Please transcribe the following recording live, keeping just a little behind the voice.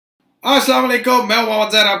अस्सलाम वालेकुम, मैं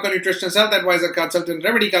मोहम्मद ज़हर, आपका nutritional health adviser, consultant,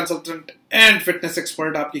 remedy consultant and fitness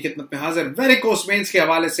expert आपकी खिदमत में हाजिर। वेरिकोस वेन्स के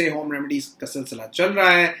हवाले से होम रेमेडीज का सिलसिला चल रहा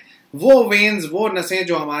है। वो वेन्स, वो नसें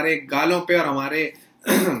जो हमारे गालों पे और हमारे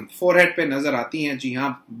फोरहेड पे नजर आती हैं, जी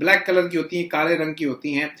हाँ, ब्लैक कलर की होती हैं, काले रंग की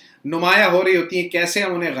होती हैं, नुमाया हो रही होती हैं, कैसे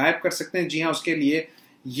हम उन्हें गायब कर सकते हैं? जी हाँ, उसके लिए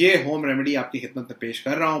ये होम रेमेडी आपकी खिदमत में पेश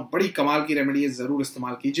कर रहा हूँ। बड़ी कमाल की रेमेडी है, जरूर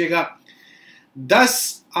इस्तेमाल कीजिएगा।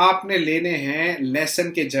 10 आपने लेने हैं लहसुन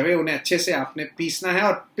के जवे, उन्हें अच्छे से आपने पीसना है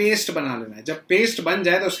और पेस्ट बना लेना है। जब पेस्ट बन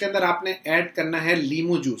जाए तो उसके अंदर आपने ऐड करना है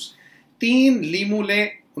लीमू जूस। 3 लीमू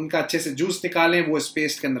लें, उनका अच्छे से जूस निकालें, वो इस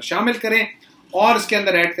पेस्ट के अंदर शामिल करें और इसके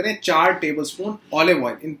अंदर ऐड करें 4 टेबलस्पून ऑलिव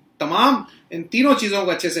ऑयल। इन तीनों चीजों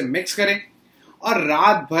को अच्छे से मिक्स करें और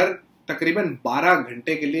रात भर तकरीबन 12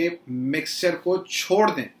 घंटे के लिए मिक्सचर को छोड़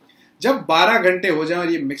दें। जब 12 घंटे हो जाए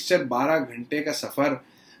और ये मिक्सचर 12 घंटे का सफर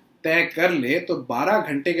तय कर ले तो 12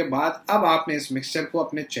 घंटे के बाद अब आपने इस मिक्सचर को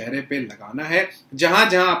अपने चेहरे पे लगाना है। जहां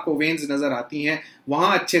जहां आपको वेन्स नजर आती हैं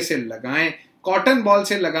वहां अच्छे से लगाएं, कॉटन बॉल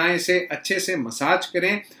से लगाएं, इसे अच्छे से मसाज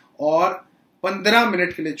करें और 15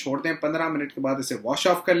 मिनट के लिए छोड़ दें। 15 मिनट के बाद इसे वॉश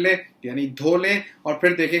ऑफ कर लें, यानी धो लें, और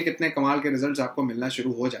फिर देखें कितने कमाल के रिजल्ट्स आपको मिलना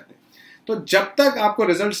शुरू हो जाते हैं। तो जब तक आपको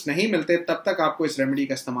रिजल्ट्स नहीं मिलते तब तक आपको इस रेमेडी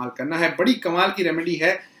का इस्तेमाल करना है। बड़ी कमाल की रेमेडी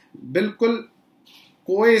है, बिल्कुल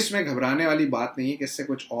कोई इसमें घबराने वाली बात नहीं है कि इससे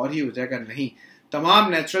कुछ और ही हो जाएगा, नहीं। तमाम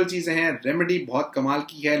नेचुरल चीजें हैं, रेमेडी बहुत कमाल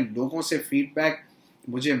की है, लोगों से फीडबैक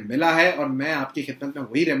मुझे मिला है और मैं आपकी खिदमत में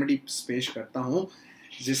वही रेमेडी पेश करता हूं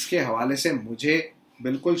जिसके हवाले से मुझे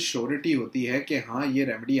बिल्कुल श्योरिटी होती है कि हाँ, ये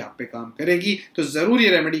रेमेडी आप पे काम करेगी। तो जरूर ये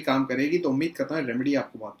रेमेडी काम करेगी। तो उम्मीद करता हूँ रेमेडी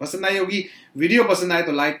आपको बहुत पसंद आई होगी। वीडियो पसंद आए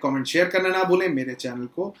तो लाइक, कमेंट, शेयर करना ना भूलें। मेरे चैनल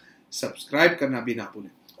को सब्सक्राइब करना भी ना भूलें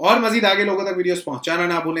और मजीद आगे लोगों तक वीडियोस पहुंचाना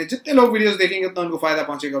ना भूलें। जितने लोग वीडियोस देखेंगे उतना उनको फायदा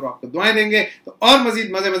पहुंचेगा और आपको दुआएं देंगे। तो और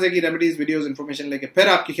मजीद मजे की रेमेडीज, वीडियोस, इंफॉर्मेशन लेके फिर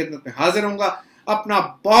आपकी खिदमत में हाजिर होऊंगा। अपना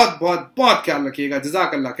बहुत बहुत बहुत ख्याल रखिएगा।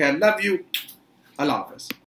 जज़ाकल्लाह खैर, लव यू, अल्लाह हाफ़िज़।